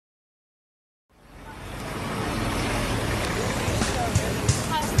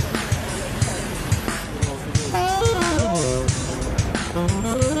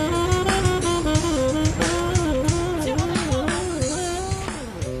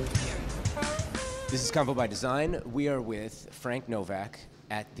This is Convo by Design. We are with Frank Novak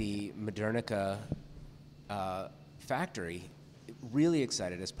at the Modernica factory. Really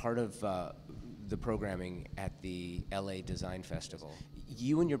excited as part of the programming at the LA Design Festival.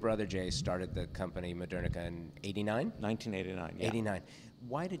 You and your brother Jay started the company Modernica in '89? 1989, yeah. 89.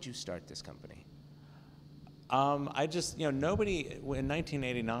 Why did you start this company? I just, nobody, in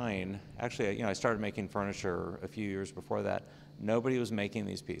 1989, actually, I started making furniture a few years before that. Nobody was making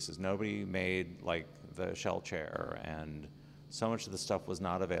these pieces. Nobody made, like, the shell chair, and so much of the stuff was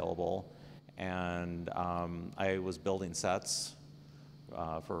not available. And I was building sets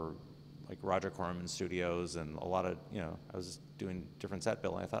for, like, Roger Corman Studios, and a lot of, I was doing different set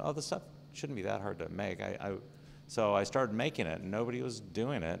building. I thought, oh, this stuff shouldn't be that hard to make. So I started making it, and nobody was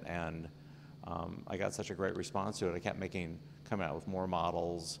doing it, and I got such a great response to it. I kept coming out with more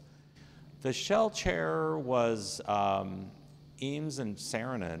models. The shell chair was Eames and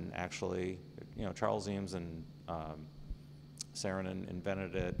Saarinen, actually. Charles Eames and Saarinen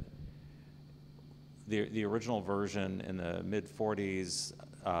invented it. The original version in the mid-'40s,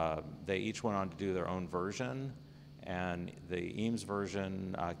 they each went on to do their own version, and the Eames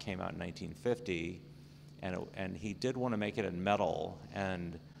version came out in 1950, and he did want to make it in metal,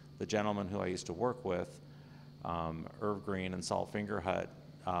 and the gentleman who I used to work with, Irv Green and Salt Fingerhut,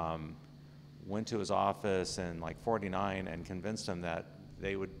 went to his office in like '49 and convinced him that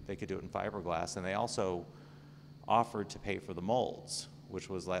they could do it in fiberglass, and they also offered to pay for the molds, which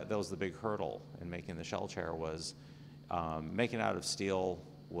was that was the big hurdle in making the shell chair. Was making it out of steel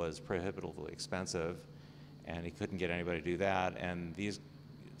was prohibitively expensive, and he couldn't get anybody to do that. And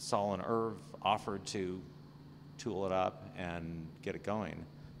Saul and Irv offered to tool it up and get it going.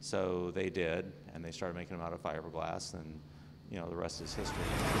 So they did, and they started making them out of fiberglass, and the rest is history.